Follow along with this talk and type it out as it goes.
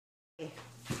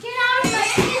Get out of my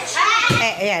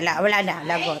kitchen! Wala na.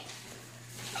 Lagot.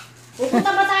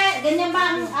 Pupunta ba tayo? Ganyan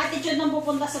ba ang attitude ng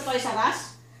pupunta sa Toys R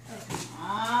Us?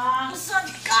 Saan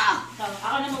ka?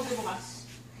 Ako na magbubukas.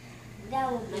 That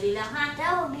would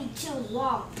be too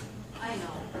long. I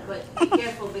know, but be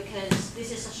careful because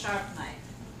this is a sharp knife.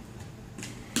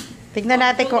 Tignan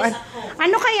natin kung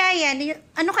ano kaya yan?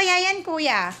 Ano kaya yan,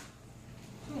 kuya?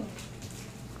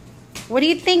 What do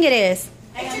you think it is?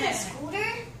 Is it a scooter?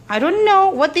 I don't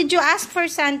know. What did you ask for,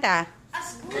 Santa? A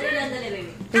scooter? Dali.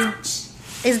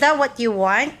 Is that what you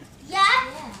want?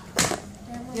 Yeah.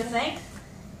 You think?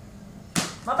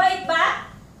 Mabait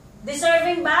ba?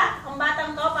 Deserving ba ang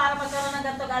batang to para magkaroon ng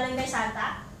ganito galing kay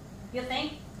Santa? You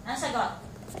think? Ang sagot?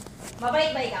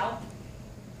 Mabait ba ikaw?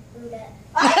 Hindi.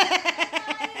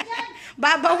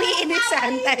 Babawiin ni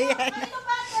Santa yan.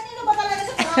 Kanino ba talaga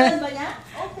sa pangalan ba niya?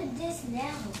 Open this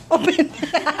now. Open.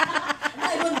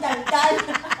 Ay, mong daldal.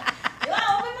 Diba?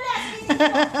 Open mo na.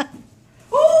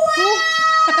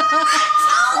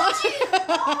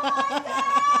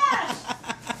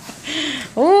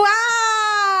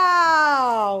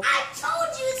 Wow! I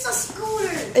told you it's a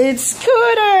scooter. It's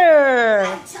scooter.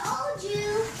 I told you.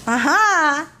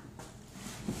 Aha.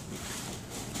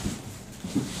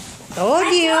 Told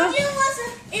I you. told you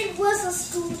it was a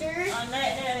scooter.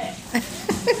 Dali.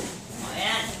 O,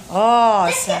 yan. Oh,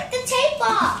 Let's get the tape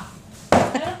off.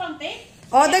 Meron pang tape?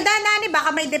 dadaan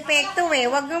baka may depekto eh.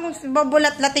 Huwag mo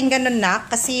babulat-lating ganun na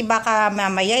kasi baka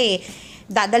mamaya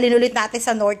dadalhin ulit natin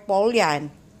sa North Pole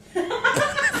yan.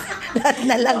 Lahat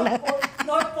na lang na.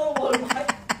 North Pole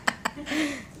Walmart.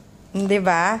 Hindi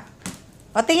ba?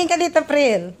 O, tingin ka dito,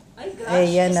 Pril. Ay, gosh.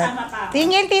 Ayan Kasama na. pa ako.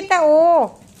 Tingin, tita,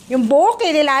 Yung buhok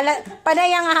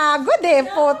panay ang hagod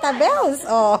puta bells.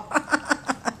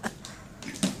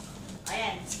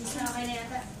 Ayan. Gusto na kayo na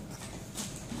yata.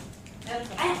 Meron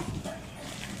pa. Ay!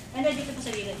 Ano, dito po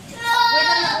sa gilid.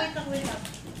 Wait lang.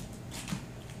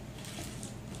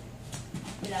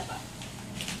 Wala pa.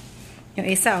 Yung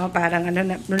isa, parang ano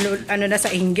na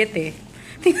sa inggit eh.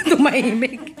 Tingnan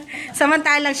tumahimik.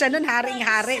 Samantalang siya nun,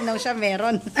 haring-hari nung siya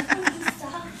meron.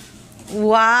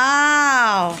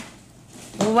 Wow!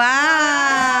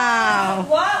 Wow!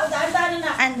 Wow! Dahan-dahan na.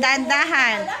 Ang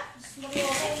dandahan.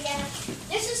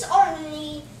 This is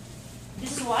only.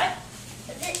 This is what?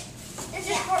 This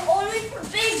is for only for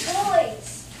big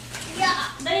boys.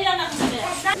 Yeah. Dali lang nakasabi.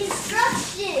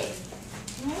 Instruction.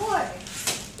 More.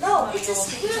 No, it's a It's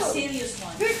a screw. serious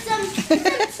one. Here's some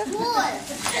spoon.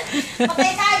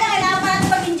 Okay, tayo na. Kailangan pa natin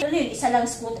mag-enjoy. Ano yun? Isa lang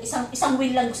scooter. Isang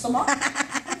wheel lang gusto mo?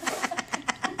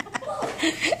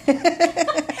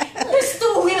 There's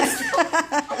two wheels.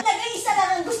 Ang lagay, isa lang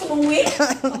ang gusto mong wheel.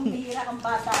 Ang bihira kang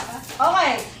bata ka.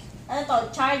 Okay. Ano to?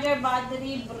 Charger,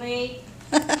 battery, brake.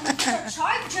 A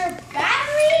charger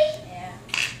battery? Yeah.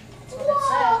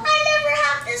 Wow, I never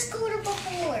had this scooter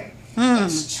before.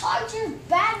 It's charger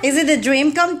battery. Is it a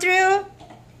dream come true?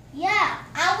 Yeah,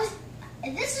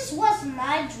 this was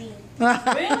my dream.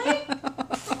 Really?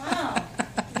 Wow.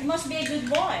 You must be a good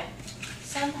boy.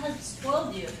 Santa has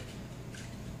spoiled you.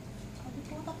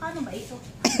 Paano ba ito?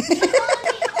 You told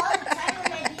me all the time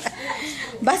when I do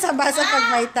school. Basa-basa pag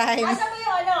may time. Asa mo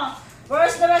yung ano?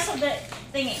 Where's the rest of the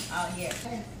thingy? Oh, here.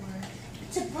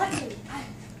 It's a button.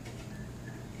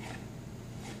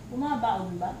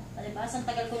 Bumabaon ba? Palibas, ang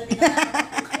tagal ko na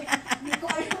dinakakot. Hindi ko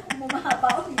alam kung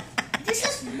bumabaon.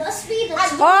 Must be the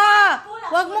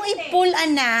Wag mong i-pull,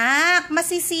 anak.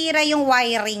 Masisira yung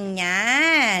wiring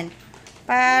niyan.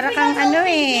 Para kang ano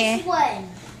This one.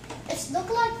 It's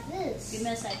look like this. Give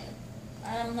me a second.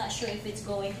 I'm not sure if it's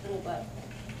going through, but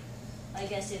I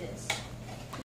guess it is.